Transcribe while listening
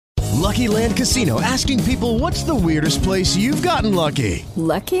Lucky Land Casino, asking people, what's the weirdest place you've gotten lucky?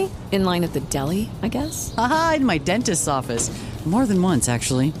 Lucky? In line at the deli, I guess? Aha, in my dentist's office. More than once,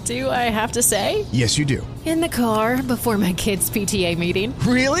 actually. Do I have to say? Yes, you do. In the car before my kids' PTA meeting.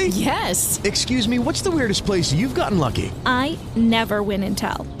 Really? Yes. Excuse me, what's the weirdest place you've gotten lucky? I never win and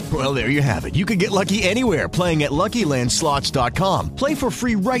tell. Well, there you have it. You can get lucky anywhere, playing at LuckyLandSlots.com. Play for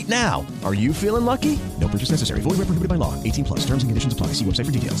free right now. Are you feeling lucky? No purchase necessary. Void where prohibited by law. 18 plus. Terms and conditions apply. See website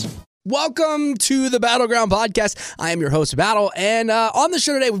for details. Welcome to the Battleground Podcast. I am your host, Battle, and on the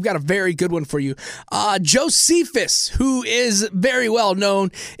show today, we've got a very good one for you. Josephus, who is very well known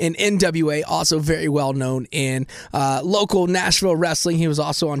in NWA, also very well known in local Nashville wrestling. He was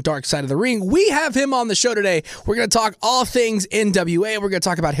also on Dark Side of the Ring. We have him on the show today. We're going to talk all things NWA. We're going to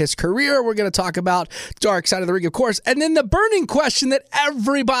talk about his career. We're going to talk about Dark Side of the Ring, of course, and then the burning question that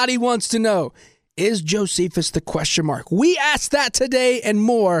everybody wants to know. Is Josephus the question mark? We asked that today and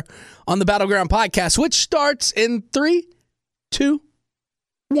more on the Battleground Podcast, which starts in 3, 2,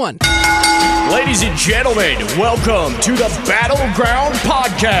 1. Ladies and gentlemen, welcome to the Battleground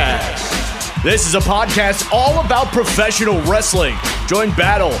Podcast. This is a podcast all about professional wrestling. Join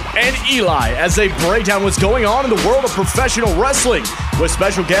Battle and Eli as they break down what's going on in the world of professional wrestling with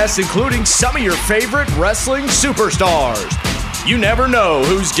special guests including some of your favorite wrestling superstars. You never know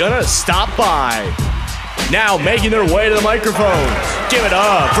who's gonna stop by. Now making their way to the microphones, give it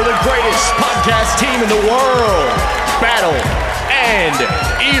up for the greatest podcast team in the world, Battle and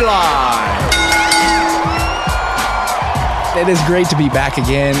Eli. It is great to be back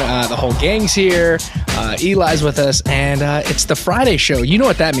again. The whole gang's here. Eli's with us, and it's the Friday show. You know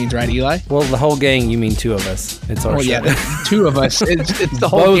what that means, right, Eli? Well, the whole gang, you mean two of us. It's our show. Yeah, two of us. It's the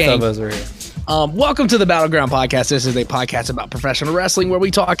whole gang. Both of us are here. Welcome to the Battleground Podcast. This is a podcast about professional wrestling where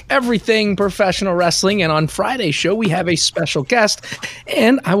we talk everything professional wrestling. And on Friday's show, we have a special guest.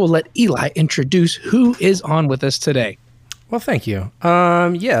 And I will let Eli introduce who is on with us today. Well, thank you.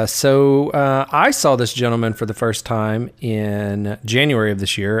 So I saw this gentleman for the first time in January of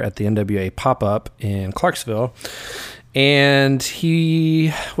this year at the NWA pop-up in Clarksville. And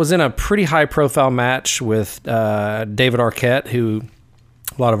he was in a pretty high-profile match with David Arquette, who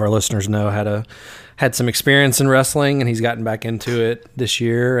a lot of our listeners know had some experience in wrestling, and he's gotten back into it this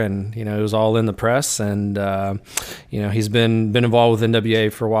year. And it was all in the press. And he's been involved with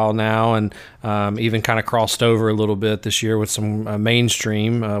NWA for a while now, and even kind of crossed over a little bit this year with some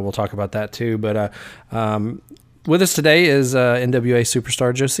mainstream. We'll talk about that too. But with us today is NWA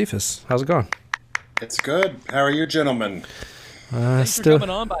superstar Josephus. How's it going? It's good. How are you, gentlemen? Thanks for coming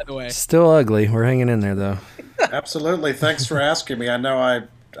on, by the way. Still ugly. We're hanging in there, though. Absolutely. Thanks for asking me. I know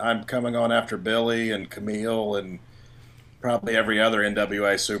I'm coming on after Billy and Camille and probably every other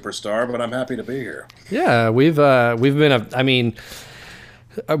NWA superstar, but I'm happy to be here. Yeah, we've been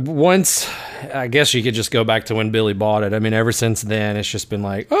once, I guess you could just go back to when Billy bought it. I mean, ever since then, it's just been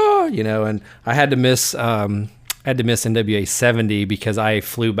like, and I had to miss NWA 70 because I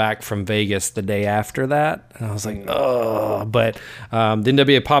flew back from Vegas the day after that, and I was like, but the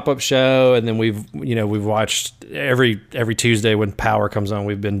NWA pop-up show, and then we've watched every Tuesday when Power comes on.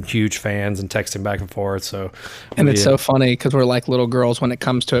 We've been huge fans and texting back and forth. So, and it's so funny because we're like little girls when it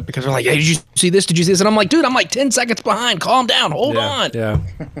comes to it, because we're like, hey, did you see this? Did you see this? And I'm like, dude, I'm like 10 seconds behind. Calm down. Hold on. Yeah.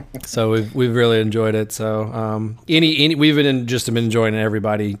 So we've really enjoyed it. So we've been enjoying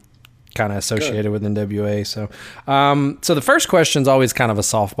everybody kind of associated with NWA. So so the first question is always kind of a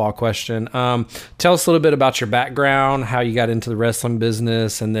softball question. Tell us a little bit about your background, how you got into the wrestling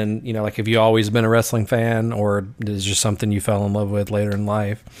business, and then, have you always been a wrestling fan, or is it just something you fell in love with later in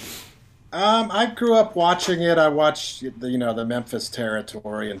life? I grew up watching it. I watched, the Memphis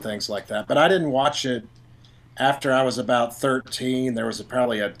Territory and things like that, but I didn't watch it after I was about 13. There was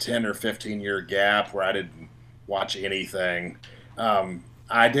probably a 10 or 15 year gap where I didn't watch anything.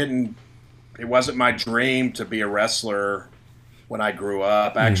 It wasn't my dream to be a wrestler when I grew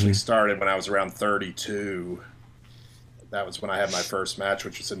up. I actually started when I was around 32. That was when I had my first match,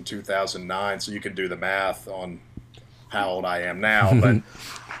 which was in 2009. So you can do the math on how old I am now. But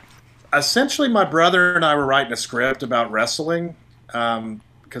essentially, my brother and I were writing a script about wrestling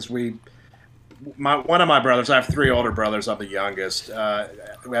because one of my brothers, I have 3 older brothers, I'm the youngest,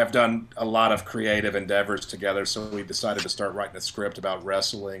 we have done a lot of creative endeavors together, so we decided to start writing a script about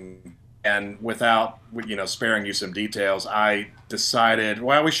wrestling. And without, sparing you some details, I decided,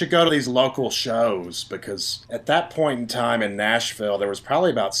 well, we should go to these local shows, because at that point in time in Nashville, there was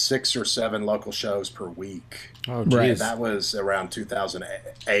probably about 6 or 7 local shows per week. Oh, geez. That was around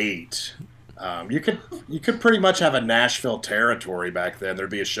 2008. You could pretty much have a Nashville territory back then. There'd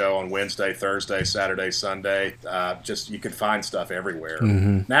be a show on Wednesday, Thursday, Saturday, Sunday. You could find stuff everywhere.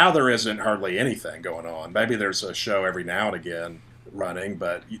 Now there isn't hardly anything going on. Maybe there's a show every now and again running,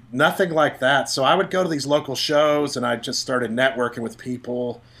 but nothing like that. So I would go to these local shows, and I just started networking with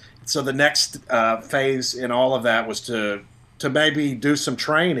people. So the next phase in all of that was to maybe do some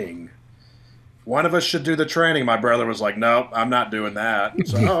training. One of us should do the training. My brother was like, "Nope, I'm not doing that."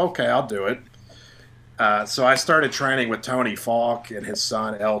 So, okay, I'll do it. So I started training with Tony Falk and his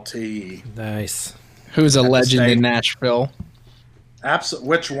son LT. Nice. Who's a legend in Nashville. Absolutely.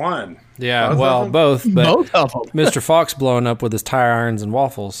 Which one? Yeah, both. But Both of them. Mr. Fox blowing up with his tire irons and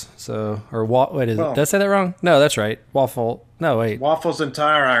waffles. So, wait, did I say that wrong? No, that's right. Waffles and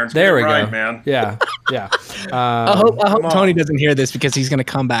tire irons. There we go, go, man. Yeah. I hope Tony doesn't hear this, because he's going to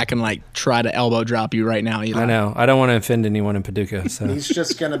come back and like try to elbow drop you right now. I know. I don't want to offend anyone in Paducah. So he's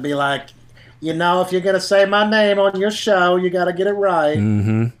just going to be like, if you're going to say my name on your show, you got to get it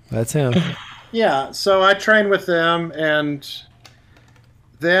right. That's him. Yeah. So I trained with them, and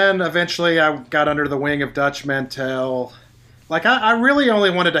then eventually I got under the wing of Dutch Mantell. Like, I really only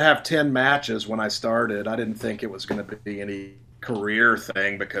wanted to have 10 matches when I started. I didn't think it was going to be any career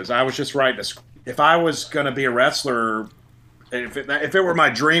thing, because I was just writing a script. If I was going to be a wrestler, if it were my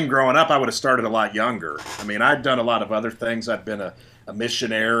dream growing up, I would have started a lot younger. I mean, I'd done a lot of other things. I'd been a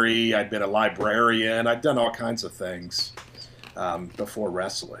missionary. I'd been a librarian. I'd done all kinds of things before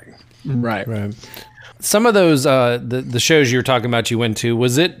wrestling. Right. Some of those, the shows you were talking about you went to,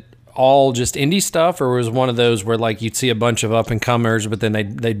 was it all just indie stuff, or was one of those where like you'd see a bunch of up and comers, but then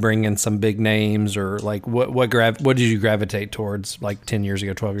they'd bring in some big names, or like what did you gravitate towards like 10 years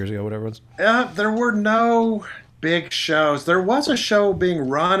ago, 12 years ago, whatever it was? There were no big shows. There was a show being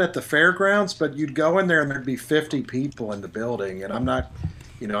run at the fairgrounds, but you'd go in there and there'd be 50 people in the building, and I'm not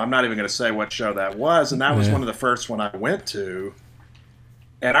even going to say what show that was, and that was one of the first one I went to.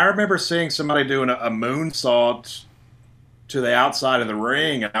 And I remember seeing somebody doing a moonsault to the outside of the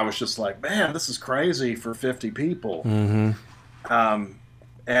ring, and I was just like, man, this is crazy for 50 people. And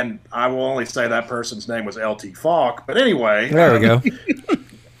I will only say that person's name was LT Falk. But anyway. There we go.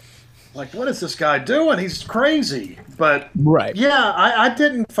 Like, what is this guy doing? He's crazy. But, right. Yeah, I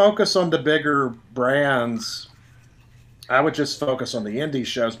didn't focus on the bigger brands. I would just focus on the indie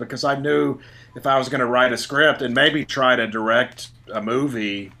shows, because I knew if I was going to write a script and maybe try to direct a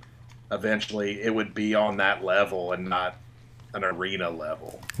movie eventually, it would be on that level and not an arena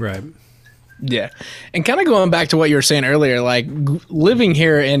level. Right. Yeah. And kind of going back to what you were saying earlier, like living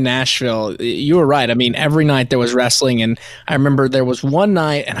here in Nashville, you were right. I mean, every night there was wrestling, and I remember there was one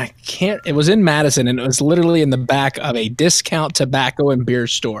night, and it was in Madison, and it was literally in the back of a discount tobacco and beer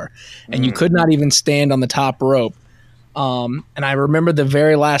store, and you could not even stand on the top rope. And I remember the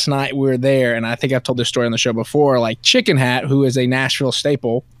very last night we were there, and I think I've told this story on the show before, like Chicken Hat, who is a Nashville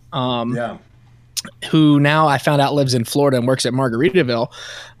staple, who now I found out lives in Florida and works at Margaritaville.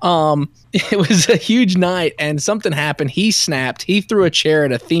 It was a huge night, and something happened. He snapped. He threw a chair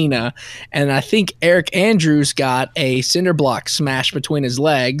at Athena, and I think Eric Andrews got a cinder block smashed between his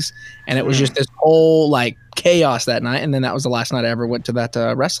legs, and it was just this whole like chaos that night. And then that was the last night I ever went to that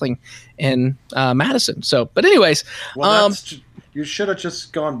wrestling in Madison. So, but anyways, you should have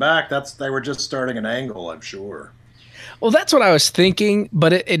just gone back. They were just starting an angle, I'm sure. Well, that's what I was thinking,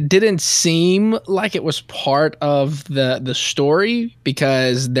 but it didn't seem like it was part of the story,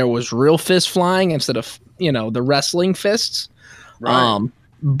 because there was real fist flying instead of, the wrestling fists. Right.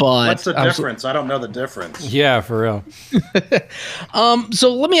 But what's the difference? I don't know the difference. Yeah, for real.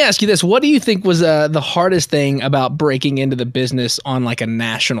 So let me ask you this. What do you think was the hardest thing about breaking into the business on like a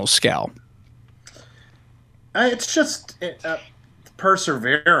national scale? It's just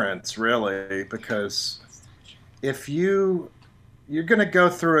perseverance, really, because if you're going to go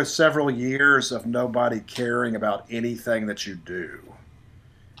through several years of nobody caring about anything that you do,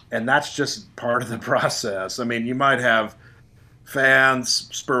 and that's just part of the process. I mean, you might have fans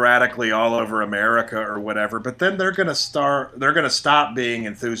sporadically all over America or whatever, but then they're going to stop being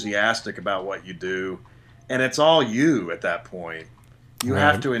enthusiastic about what you do, and it's all you at that point. You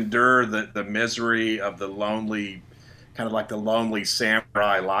have to endure the misery of the lonely, kind of like the lonely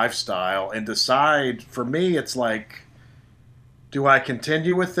samurai lifestyle, and decide. For me, it's like, do I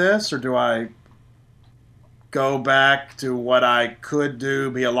continue with this, or do I go back to what I could do,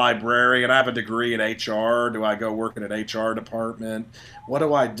 be a librarian? I have a degree in HR. Do I go work in an HR department? What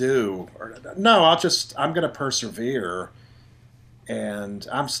do I do? No, I'm going to persevere, and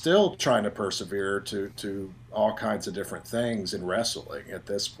I'm still trying to persevere to all kinds of different things in wrestling at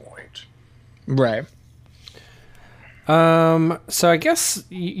this point. Right. So I guess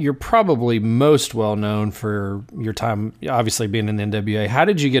you're probably most well known for your time, obviously being in the NWA. How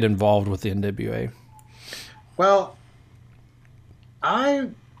did you get involved with the NWA? Well, I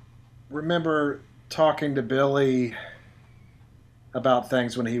remember talking to Billy about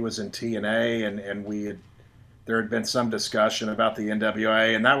things when he was in TNA, and there had been some discussion about the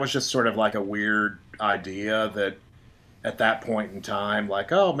NWA, and that was just sort of like a weird idea that at that point in time,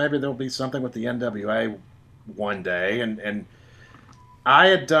 like, oh, maybe there'll be something with the NWA one day, and I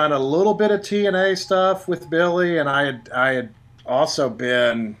had done a little bit of TNA stuff with Billy, and I had also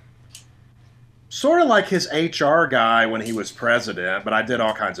been sort of like his HR guy when he was president, but I did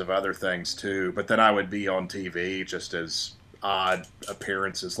all kinds of other things too. But then I would be on TV just as odd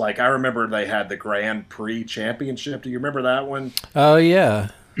appearances. Like I remember they had the Grand Prix Championship. Do you remember that one? Oh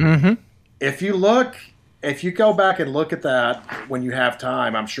yeah. Mm-hmm. If you go back and look at that when you have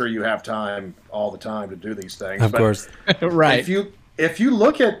time, I'm sure you have time all the time to do these things. Of course. Right. If you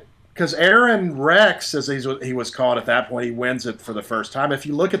look at, because Aaron Rex, as he was called at that point, he wins it for the first time. If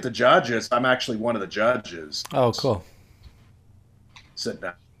you look at the judges, I'm actually one of the judges. Oh, cool. Sitting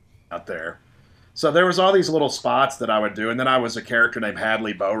out there. So there was all these little spots that I would do, and then I was a character named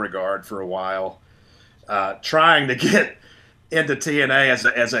Hadley Beauregard for a while, trying to get into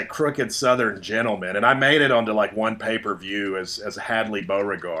TNA as a crooked Southern gentleman, and I made it onto like one pay-per-view as Hadley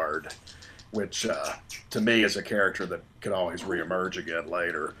Beauregard, which to me is a character that could always reemerge again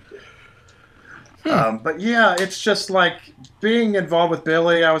later. But yeah, it's just like being involved with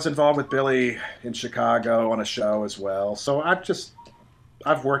Billy. I was involved with Billy in Chicago on a show as well. So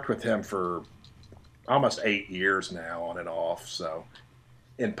I've worked with him for almost 8 years now, on and off. So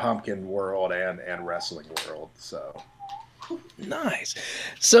in Pumpkin world and wrestling world. So nice.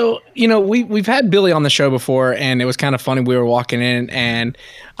 So, we've had Billy on the show before, and it was kind of funny. We were walking in, and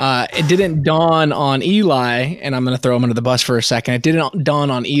it didn't dawn on Eli, and I'm going to throw him under the bus for a second. It didn't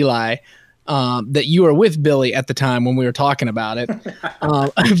dawn on Eli that you were with Billy at the time when we were talking about it.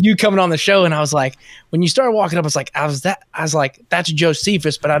 You coming on the show, and I was like, when you started walking up, I was like, that's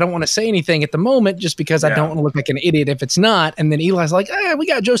Josephus, but I don't want to say anything at the moment just because I don't want to look like an idiot if it's not. And then Eli's like, we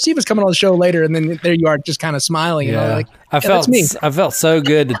got Josephus coming on the show later, and then there you are, just kind of smiling. Yeah. And I felt so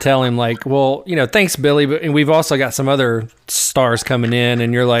good to tell him, like, well, thanks, Billy, but we've also got some other stars coming in,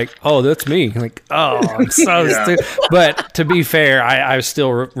 and you're like, oh, that's me. Like, oh, I'm so stupid. But to be fair, I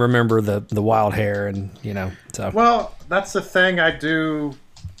still remember the wild hair, and so. Well, that's the thing. I do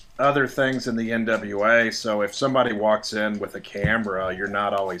other things in the NWA, so if somebody walks in with a camera, you're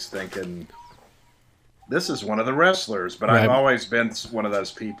not always thinking, this is one of the wrestlers. But right. I've always been one of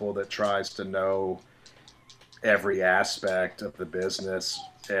those people that tries to know every aspect of the business,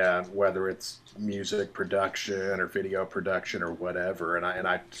 and whether it's music production or video production or whatever, and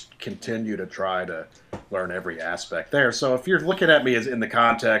I continue to try to learn every aspect there. So if you're looking at me as in the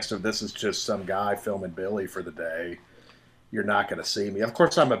context of this is just some guy filming Billy for the day, you're not going to see me. Of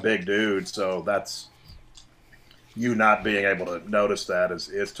course, I'm a big dude, so that's you not being able to notice that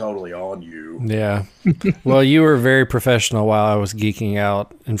is totally on you. Yeah. Well, you were very professional while I was geeking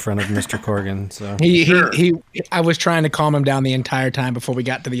out in front of Mr. Corgan. So I was trying to calm him down the entire time before we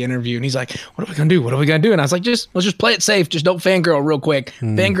got to the interview, and he's like, "What are we gonna do? What are we gonna do?" And I was like, let's just play it safe. Just don't fangirl real quick.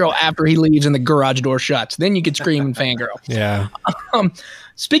 Fangirl after he leaves and the garage door shuts. Then you can scream and fangirl. Yeah.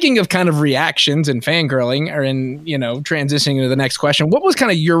 Speaking of kind of reactions and fangirling, or transitioning to the next question, what was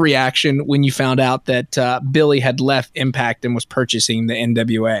kind of your reaction when you found out that Billy had left Impact and was purchasing the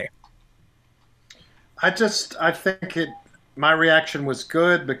NWA? I think my reaction was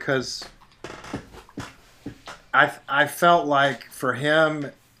good, because I felt like for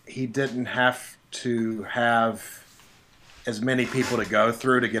him, he didn't have to have as many people to go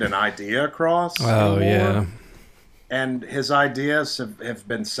through to get an idea across. Oh, anymore. Yeah. And his ideas have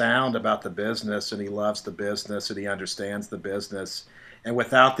been sound about the business, and he loves the business, and he understands the business. And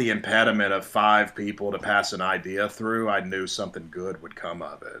without the impediment of 5 people to pass an idea through, I knew something good would come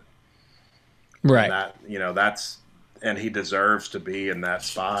of it. Right. And and he deserves to be in that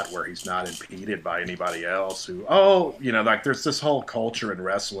spot where he's not impeded by anybody else who, there's this whole culture in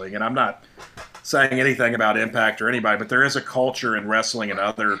wrestling, and I'm not saying anything about Impact or anybody, but there is a culture in wrestling and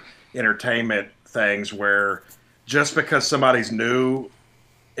other entertainment things where just because somebody's new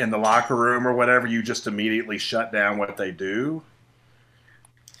in the locker room or whatever, you just immediately shut down what they do,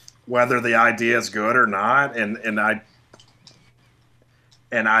 whether the idea is good or not. And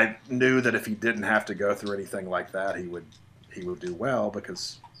I knew that if he didn't have to go through anything like that, he would do well,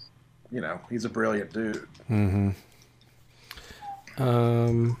 because, he's a brilliant dude. Mm-hmm.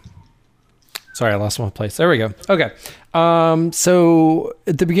 So Sorry, I lost my place. There we go. Okay. So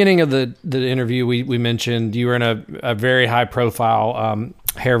at the beginning of the interview, we mentioned you were in a very high profile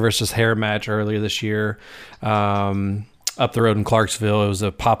hair versus hair match earlier this year. Up the road in Clarksville. It was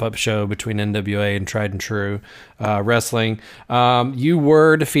a pop-up show between NWA and Tried and True Wrestling. You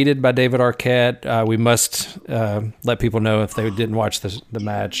were defeated by David Arquette. We must let people know if they didn't watch the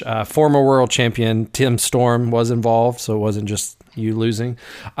match. Former world champion Tim Storm was involved, so it wasn't just you losing.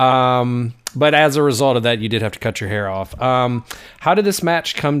 But as a result of that, you did have to cut your hair off. How did this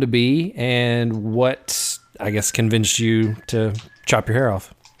match come to be, and what, I guess, convinced you to chop your hair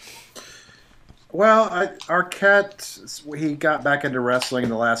off? Well, Arquette, he got back into wrestling in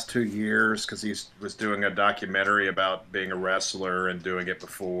the last 2 years because he was doing a documentary about being a wrestler and doing it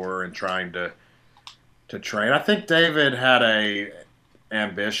before and trying to train. I think David had a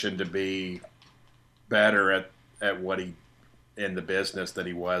ambition to be better at what he in the business that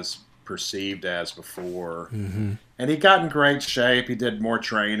he was perceived as before. Mm-hmm. And he got in great shape. He did more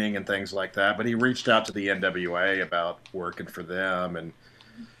training and things like that, but he reached out to the NWA about working for them, and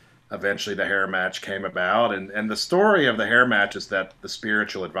eventually the hair match came about. And the story of the hair match is that the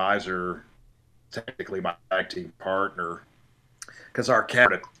spiritual advisor, technically my tag team partner, because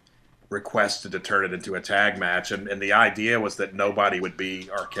Arquette requested to turn it into a tag match, and the idea was that nobody would be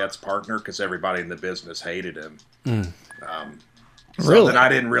Arquette's partner because everybody in the business hated him. So that I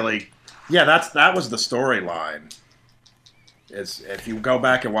didn't really, that was the storyline. Is if you go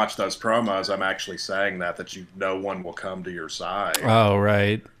back and watch those promos, I'm actually saying that no one will come to your side. Oh,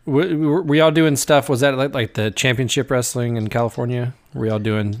 right. Were y'all doing stuff? Was that like the championship wrestling in California? Were y'all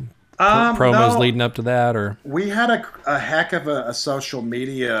doing promos leading up to that, or? We had a heck of a social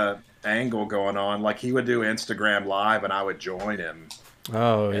media angle going on. Like, he would do Instagram Live and I would join him.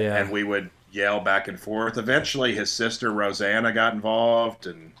 Oh, yeah. And we would yell back and forth. Eventually his sister Rosanna got involved,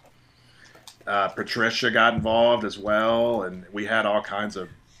 and Patricia got involved as well, and we had all kinds of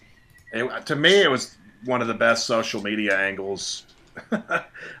to me it was one of the best social media angles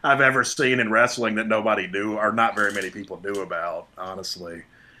I've ever seen in wrestling that nobody knew, or not very many people knew about, honestly.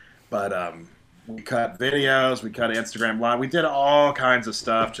 But we cut videos, we cut Instagram Live, we did all kinds of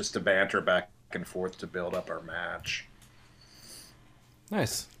stuff just to banter back and forth to build up our match.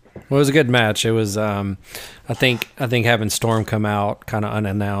 Nice. Well, it was a good match. It was I think having Storm come out kind of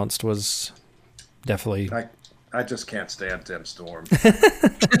unannounced was definitely. I just can't stand Tim Storm.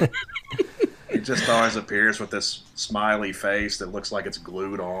 He just always appears with this smiley face that looks like it's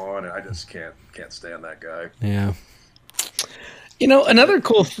glued on, and I just can't stand that guy. Yeah. You know, another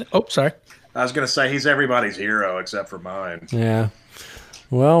cool sorry. I was going to say he's everybody's hero except for mine. Yeah.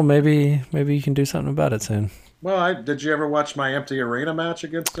 Well, maybe you can do something about it soon. Well, did you ever watch my empty arena match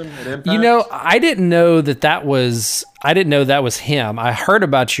against him at Impact? You know, I didn't know that was him. I heard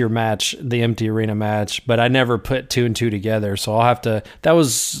about your match, the empty arena match, but I never put two and two together. So I'll have to. That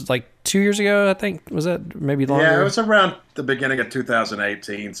was like 2 years ago, I think. Was that maybe longer? Yeah, it was around the beginning of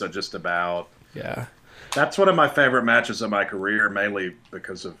 2018, so just about. Yeah. That's one of my favorite matches of my career, mainly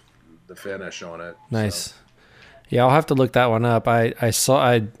because of the finish on it. Nice. So. Yeah, I'll have to look that one up. I'd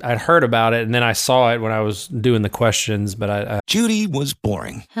heard about it, and then I saw it when I was doing the questions, but Judy was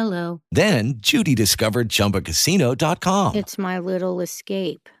boring. Hello. Then Judy discovered ChumbaCasino.com. It's my little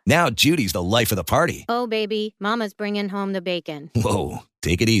escape. Now Judy's the life of the party. Oh, baby, mama's bringing home the bacon. Whoa,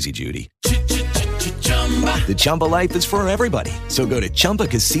 take it easy, Judy. The Chumba life is for everybody. So go to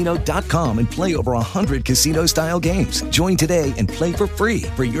ChumbaCasino.com and play over 100 casino-style games. Join today and play for free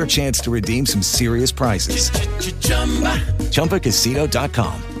for your chance to redeem some serious prizes.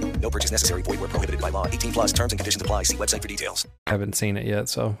 ChumbaCasino.com. No purchase necessary. Void where prohibited by law. 18 plus terms and conditions apply. See website for details. I haven't seen it yet,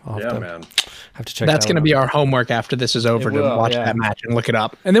 so I'll have to check That's going to be our homework after this is over, to watch that match and look it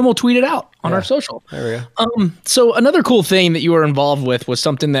up. And then we'll tweet it out on our social. There we go. So another cool thing that you were involved with was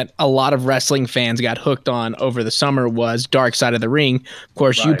something that a lot of wrestling fans got hooked on over the summer was Dark Side of the Ring. Of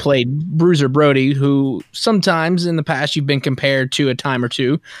course, you played Bruiser Brody, who sometimes in the past you've been compared to a time or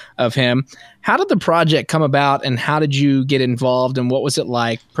two of him. How did the project come about, and how did you get involved, and what was it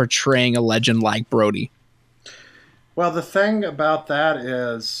like portraying a legend like Brody? Well, the thing about that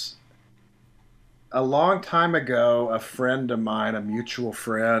is, a long time ago, a friend of mine, a mutual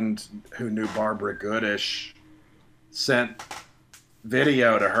friend who knew Barbara Goodish, sent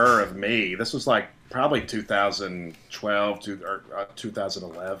video to her of me. This was like probably 2012 or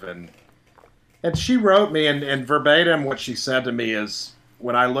 2011. And she wrote me, and verbatim what she said to me is,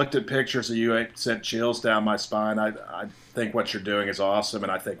 when I looked at pictures of you, it sent chills down my spine. I think what you're doing is awesome,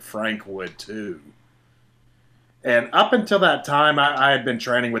 and I think Frank would too. And up until that time, I had been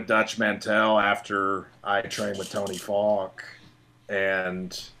training with Dutch Mantell after I trained with Tony Falk.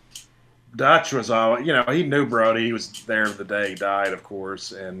 And Dutch was all, he knew Brody. He was there the day he died, of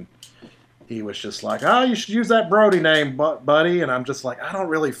course, and he was just like, "Oh, you should use that Brody name, buddy." And I'm just like, I don't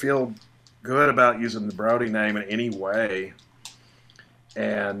really feel good about using the Brody name in any way.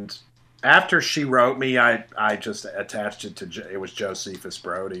 And after she wrote me, I just attached it to it was Josephus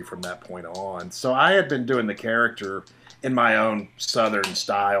Brody from that point on. So I had been doing the character in my own Southern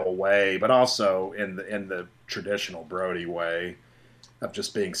style way, but also in the traditional Brody way of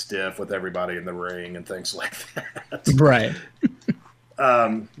just being stiff with everybody in the ring and things like that. Right.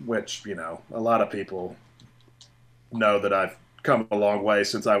 Which, a lot of people know that I've come a long way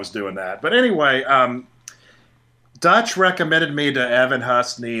since I was doing that. But anyway, Dutch recommended me to Evan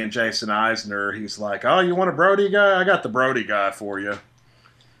Husney and Jason Eisner. He's like, "Oh, you want a Brody guy? I got the Brody guy for you."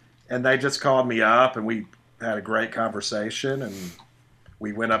 And they just called me up, and we had a great conversation, and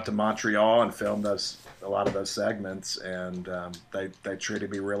we went up to Montreal and filmed a lot of those segments, and they treated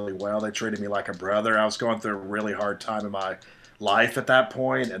me really well. They treated me like a brother. I was going through a really hard time in my life at that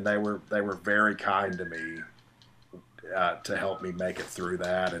point, and they were very kind to me to help me make it through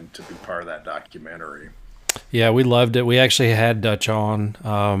that and to be part of that documentary. Yeah, we loved it. We actually had Dutch on,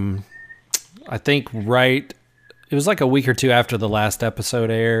 I think it was like a week or two after the last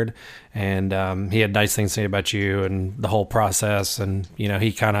episode aired, and he had nice things to say about you and the whole process, and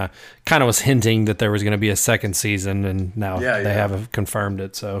he kind of was hinting that there was going to be a second season, and now they have confirmed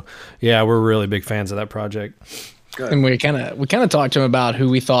it. So yeah, we're really big fans of that project. Good. And we kind of talked to him about who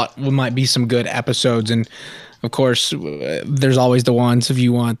we thought might be some good episodes, and of course, there's always the ones if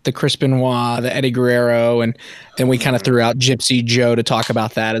you want the Chris Benoit, the Eddie Guerrero, and then we kind of threw out Gypsy Joe to talk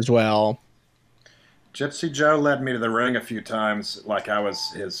about that as well. Gypsy Joe led me to the ring a few times, like I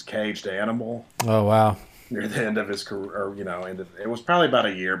was his caged animal. Oh wow! Near the end of his career, or it was probably about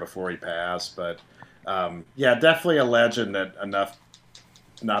a year before he passed. But yeah, definitely a legend that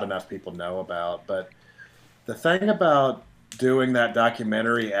not enough people know about. But the thing about doing that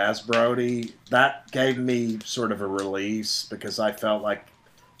documentary as Brody, that gave me sort of a release, because I felt like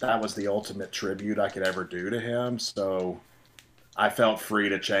that was the ultimate tribute I could ever do to him. So I felt free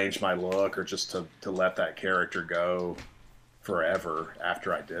to change my look or just to let that character go forever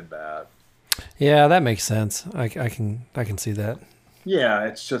after I did that. Yeah, that makes sense. I can see that. Yeah,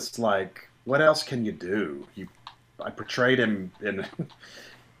 it's just like, what else can you do? I portrayed him in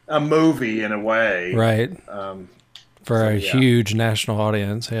a movie in a way. Right. For a huge national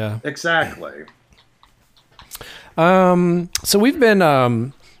audience, yeah. Exactly. So we've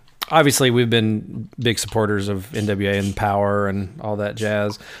been obviously we've been big supporters of NWA and Power and all that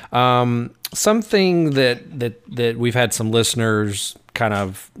jazz. Something that we've had some listeners kind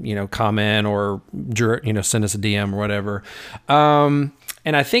of comment or send us a DM or whatever. And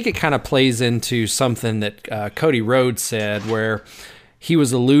I think it kind of plays into something that Cody Rhodes said, where he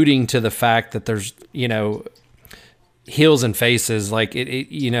was alluding to the fact that there's heels and faces, like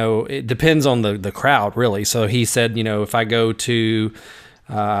it depends on the crowd, really. So he said, if I go to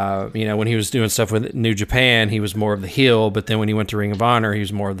when he was doing stuff with New Japan, he was more of the heel, but then when he went to Ring of Honor, he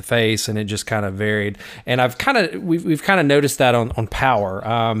was more of the face, and it just kind of varied. And we've kind of noticed that on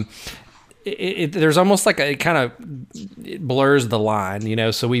Power. There's almost like it kind of blurs the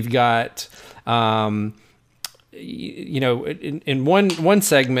line, so we've got in one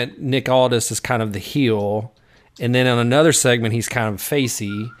segment, Nick Aldis is kind of the heel, and then on another segment, he's kind of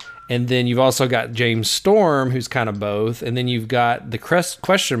facey. And then you've also got James Storm, who's kind of both. And then you've got the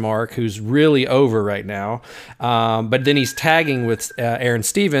question mark, who's really over right now. But then he's tagging with Aaron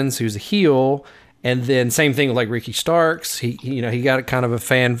Stevens, who's a heel. And then same thing with like Ricky Starks. He got kind of a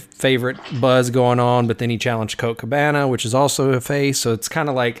fan favorite buzz going on. But then he challenged Colt Cabana, which is also a face. So it's kind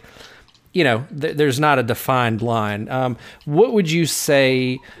of like, there's not a defined line. What would you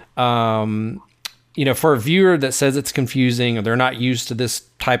say... for a viewer that says it's confusing or they're not used to this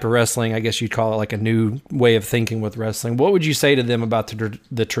type of wrestling, I guess you'd call it like a new way of thinking with wrestling. What would you say to them about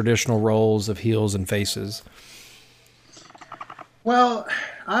the traditional roles of heels and faces? Well,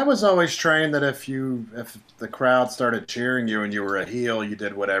 I was always trained that if the crowd started cheering you and you were a heel, you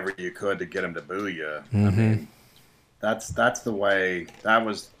did whatever you could to get them to boo you. Mm-hmm. I mean, that's the way. That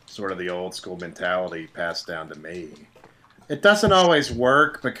was sort of the old school mentality passed down to me. It doesn't always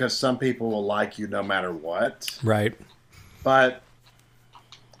work because some people will like you no matter what. Right. But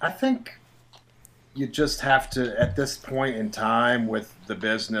I think you just have to, at this point in time, with the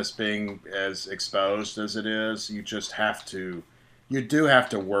business being as exposed as it is, you do have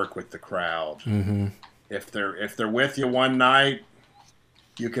to work with the crowd. Mm-hmm. If they're with you one night,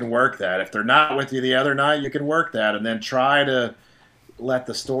 you can work that. If they're not with you the other night, you can work that, and then try to let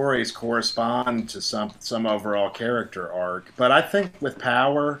the stories correspond to some overall character arc. But I think with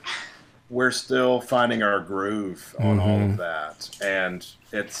Power, we're still finding our groove on all of that. And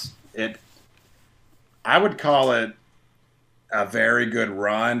I would call it a very good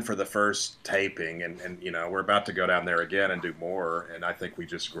run for the first taping. And we're about to go down there again and do more. And I think we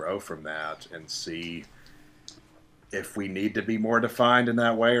just grow from that and see if we need to be more defined in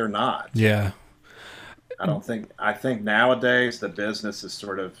that way or not. Yeah. I think nowadays the business is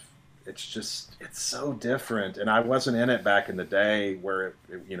sort of, it's so different. And I wasn't in it back in the day where,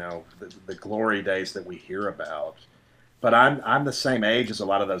 the glory days that we hear about. But I'm the same age as a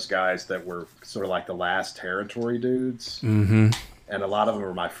lot of those guys that were sort of like the last territory dudes. Mm-hmm. And a lot of them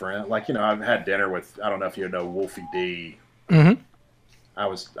were my friends. Like, I've had dinner with, I don't know if you know Wolfie D. Mm-hmm.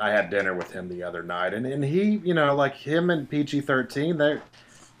 I had dinner with him the other night, and he, like him and PG-13,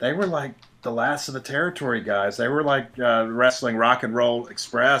 they were like the last of the territory guys. They were like wrestling Rock and Roll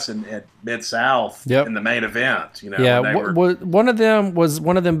Express at Mid-South in the main event. One of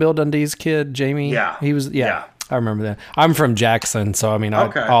them Bill Dundee's kid, Jamie. Yeah, he was. Yeah. I remember that. I'm from Jackson, so I mean,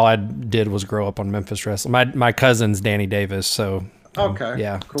 all I did was grow up on Memphis wrestling. My cousin's Danny Davis, so cool.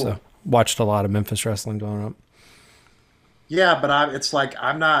 So watched a lot of Memphis wrestling growing up. Yeah, but it's like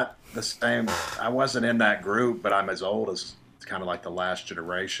I'm not the same. I wasn't in that group, but I'm as old as kind of like the last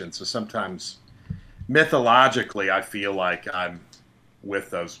generation. So sometimes, mythologically, I feel like I'm with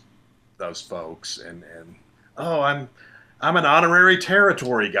those folks, and I'm an honorary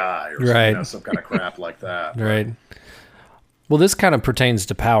territory guy, or some kind of crap like that. Right. Well, this kind of pertains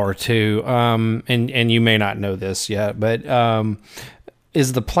to power too, and you may not know this yet, but.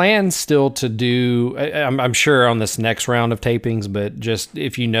 Is the plan still to do, I'm sure on this next round of tapings, but just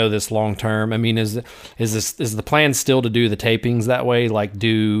if you know this long term, I mean, is the plan still to do the tapings that way? Like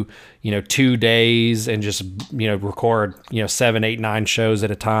do, 2 days and just, record, 7, 8, 9 shows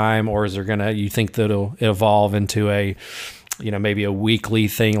at a time? Or is there you think that it'll evolve into a, maybe a weekly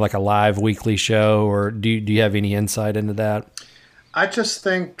thing, like a live weekly show? Or do you have any insight into that? I just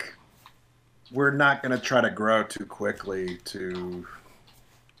think we're not going to try to grow too quickly to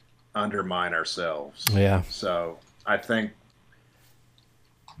undermine ourselves. Yeah. So I think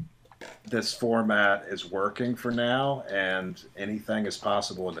this format is working for now, and anything is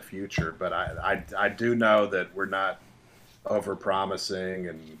possible in the future. But I do know that we're not over-promising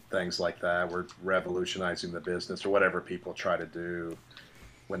and things like that. We're revolutionizing the business or whatever people try to do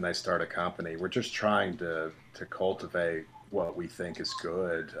when they start a company. We're just trying to cultivate what we think is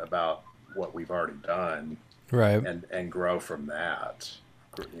good about what we've already done, right? And grow from that.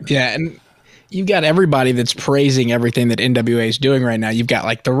 Yeah, and you've got everybody that's praising everything that NWA is doing right now. You've got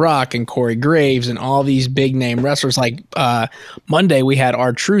like The Rock and Corey Graves and all these big name wrestlers. Like Monday we had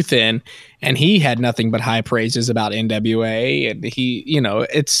R-Truth in, and he had nothing but high praises about NWA. And he,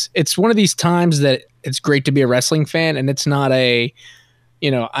 it's one of these times that it's great to be a wrestling fan, and it's not a,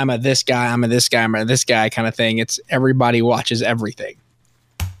 I'm a this guy, I'm a this guy, I'm a this guy kind of thing. It's everybody watches everything.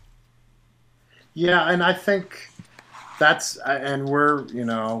 Yeah, and I think we're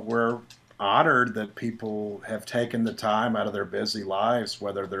honored that people have taken the time out of their busy lives,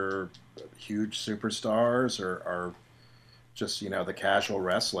 whether they're huge superstars or just, the casual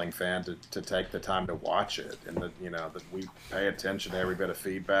wrestling fan to take the time to watch it. And that we pay attention to every bit of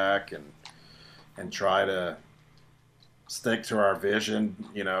feedback and try to stick to our vision,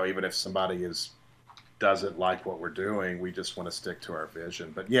 even if somebody doesn't like what we're doing, we just want to stick to our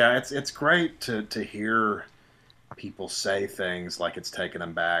vision. But yeah, it's great to hear people say things like it's taken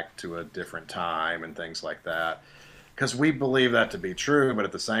them back to a different time and things like that, because we believe that to be true, but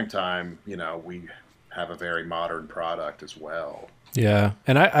at the same time, we have a very modern product as well. Yeah,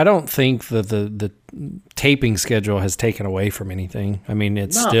 and I don't think that the taping schedule has taken away from anything. I mean,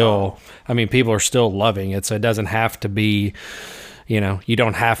 it's still, people are still loving it, so it doesn't have to be, you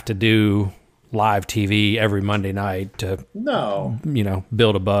don't have to do live TV every Monday night to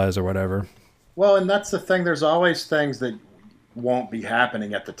build a buzz or whatever. Well, and that's the thing. There's always things that won't be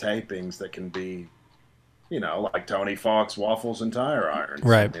happening at the tapings that can be, like Tony Fox waffles and tire irons.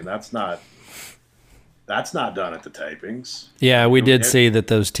 Right. I mean, that's not done at the tapings. Yeah, we did see that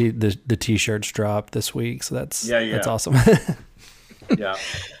those the T-shirts dropped this week, so that's awesome. Yeah.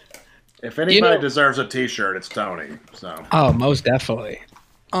 If anybody deserves a T-shirt, it's Tony. So. Oh, most definitely.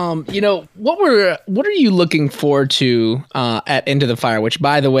 What are you looking forward to at Into the Fire? Which,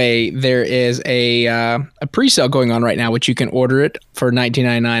 by the way, there is a pre-sale going on right now, which you can order it for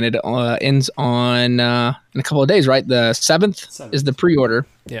 $19.99. It ends on in a couple of days, right? The 7th is the pre-order.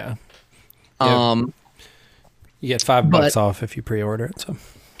 Yeah. You get $5 off if you pre-order it.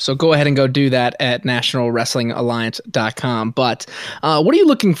 So go ahead and go do that at nationalwrestlingalliance.com. But what are you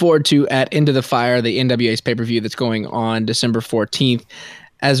looking forward to at Into the Fire, the NWA's pay-per-view that's going on December 14th?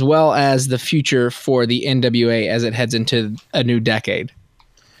 as well as the future for the NWA as it heads into a new decade?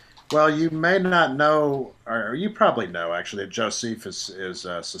 Well, you may not know, or you probably know, actually, that Josephus is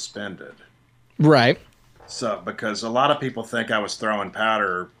suspended. Right. So, because a lot of people think I was throwing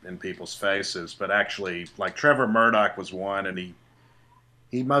powder in people's faces, but actually, like Trevor Murdoch was one, and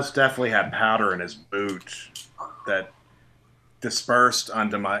he most definitely had powder in his boot that dispersed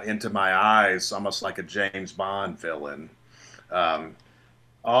into my eyes, almost like a James Bond villain.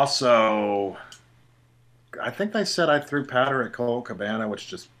 Also, I think they said I threw powder at Colt Cabana, which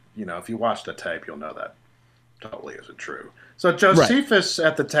just, if you watch the tape, you'll know that totally isn't true. So Josephus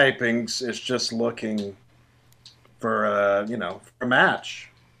at the tapings is just looking for a match.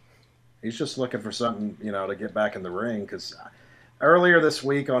 He's just looking for something, to get back in the ring. Because earlier this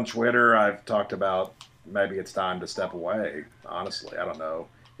week on Twitter, I've talked about maybe it's time to step away. Honestly, I don't know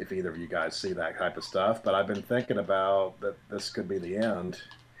if either of you guys see that type of stuff, but I've been thinking about that this could be the end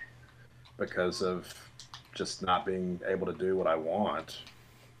because of just not being able to do what I want.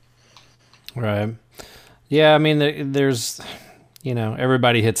 Right. Yeah, I mean, there's,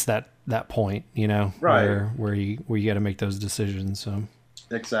 everybody hits that point, right, where you got to make those decisions. So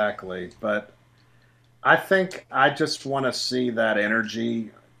exactly, but I think I just want to see that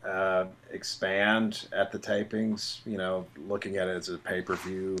energy expand at the tapings. Looking at it as a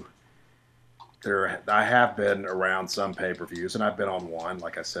pay-per-view. I have been around some pay-per-views, and I've been on one,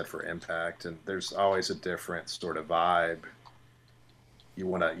 like I said, for Impact, and there's always a different sort of vibe. You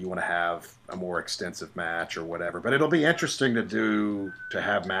want to have a more extensive match or whatever, but it'll be interesting to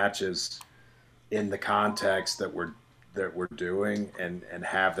have matches in the context that we're doing and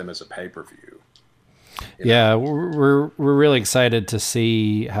have them as a pay-per-view. Yeah, we're really excited to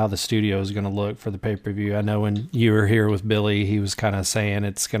see how the studio is going to look for the pay-per-view. I know when you were here with Billy, he was kind of saying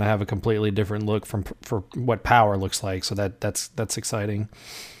it's going to have a completely different look for what Power looks like. So that's exciting.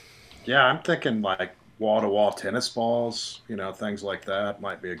 Yeah, I'm thinking like wall-to-wall tennis balls, things like that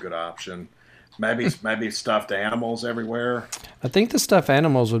might be a good option. Maybe stuffed animals everywhere. I think the stuffed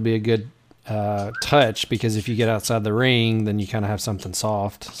animals would be a good touch, because if you get outside the ring, then you kind of have something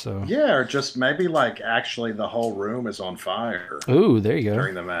soft. So yeah, or just maybe like actually the whole room is on fire. Ooh, there you go.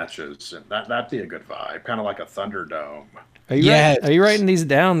 During the matches, and that'd be a good vibe, kind of like a Thunderdome. Are you writing these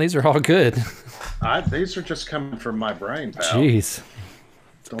down? These are all good. These are just coming from my brain, pal. Jeez.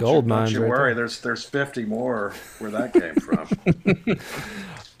 Gold mines. Don't you worry. There's 50 more where that came from.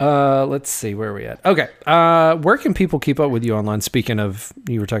 Let's see, where are we at? Okay. Where can people keep up with you online? Speaking of,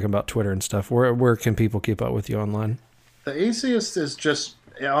 you were talking about Twitter and stuff. Where can people keep up with you online? The easiest is just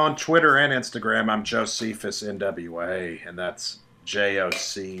on Twitter and Instagram. I'm Josephus NWA, and that's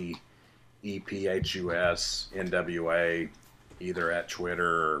JOCEPHUS NWA, either at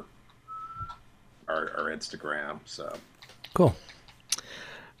Twitter or Instagram. So cool.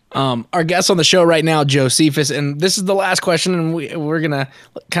 Our guest on the show right now, Josephus, and this is the last question, and we're going to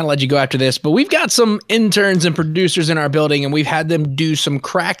kind of let you go after this, but we've got some interns and producers in our building, and we've had them do some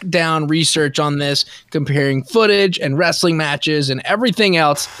crackdown research on this, comparing footage and wrestling matches and everything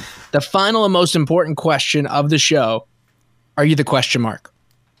else. The final and most important question of the show, are you the question mark?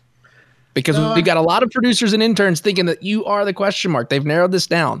 Because we've got a lot of producers and interns thinking that you are the question mark. They've narrowed this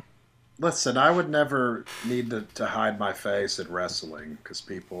down. Listen, I would never need to hide my face at wrestling because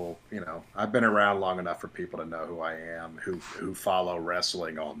people, I've been around long enough for people to know who I am, who follow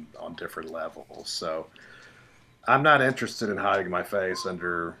wrestling on different levels. So I'm not interested in hiding my face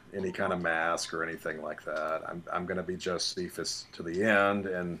under any kind of mask or anything like that. I'm going to be Josephus to the end,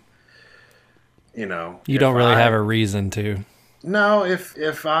 and you don't really have a reason to. No,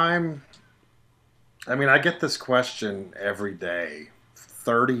 if I get this question every day.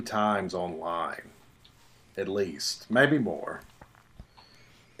 30 times online, at least, maybe more.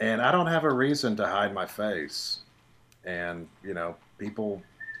 And I don't have a reason to hide my face. And, people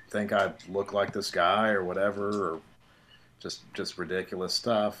think I look like this guy or whatever, or just ridiculous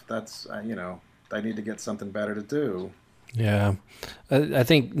stuff. That's, they need to get something better to do. Yeah. I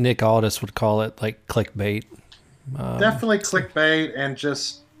think Nick Aldis would call it like clickbait. Definitely clickbait, and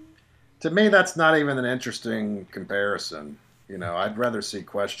just, to me, that's not even an interesting comparison. I'd rather see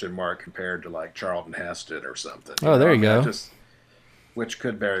question mark compared to like Charlton Heston or something. There you go. Which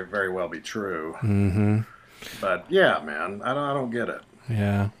could very, very well be true. Mm-hmm. But yeah, man, I don't get it.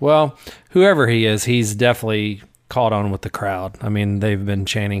 Yeah. Well, whoever he is, he's definitely caught on with the crowd. I mean, they've been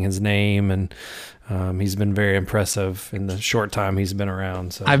chanting his name, and he's been very impressive in the short time he's been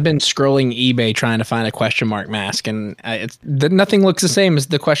around. So I've been scrolling eBay trying to find a question mark mask, and nothing looks the same as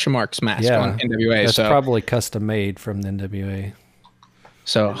the question marks mask on NWA. That's probably custom made from the NWA.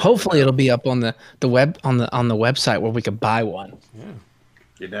 So hopefully it'll be up on the web on the website where we could buy one.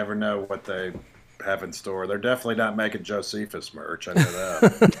 You never know what they have in store. They're definitely not making Josephus merch. I know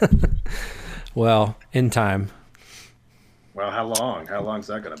that. Well, in time. Well, how long? How long is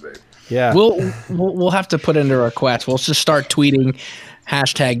that going to be? Yeah. We'll have to put in a request. We'll just start tweeting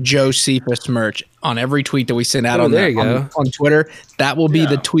hashtag Josephus merch on every tweet that we send out on Twitter. That will be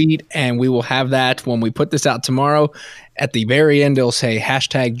the tweet, and we will have that when we put this out tomorrow. At the very end, it'll say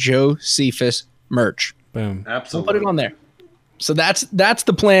hashtag Josephus merch. Boom. Absolutely. We'll put it on there. So that's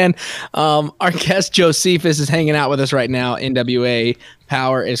the plan. Our guest Josephus is hanging out with us right now. NWA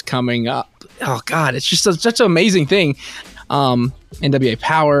Power is coming up. Oh God, it's just such an amazing thing. NWA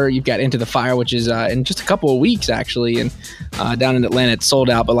Power, you've got Into the Fire, which is in just a couple of weeks actually, and down in Atlanta it's sold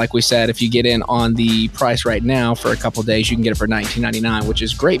out. But like we said, if you get in on the price right now for a couple of days, you can get it for $19.99, which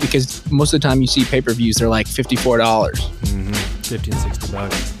is great because most of the time you see pay-per-views, they're like $54. $50 and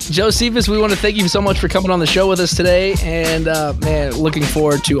 $60. Josephus, we want to thank you so much for coming on the show with us today, and man, looking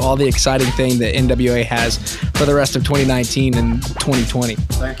forward to all the exciting thing that NWA has for the rest of 2019 and 2020.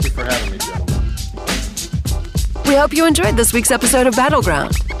 Thank you for having me, gentlemen. We hope you enjoyed this week's episode of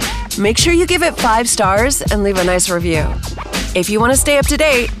Battleground. Make sure you give it 5 stars and leave a nice review. If you want to stay up to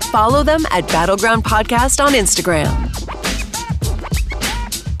date, follow them at Battleground Podcast on Instagram.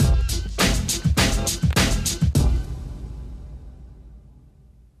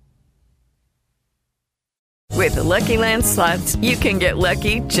 With the Lucky Land Slots, you can get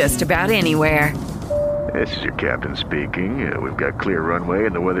lucky just about anywhere. This is your captain speaking. We've got clear runway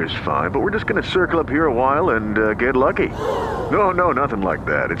and the weather's fine, but we're just going to circle up here a while and get lucky. No, nothing like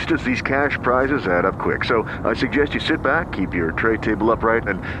that. It's just these cash prizes add up quick. So I suggest you sit back, keep your tray table upright,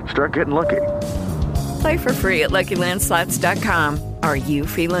 and start getting lucky. Play for free at LuckyLandSlots.com. Are you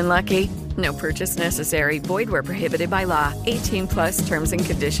feeling lucky? No purchase necessary. Void where prohibited by law. 18+ terms and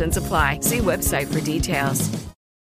conditions apply. See website for details.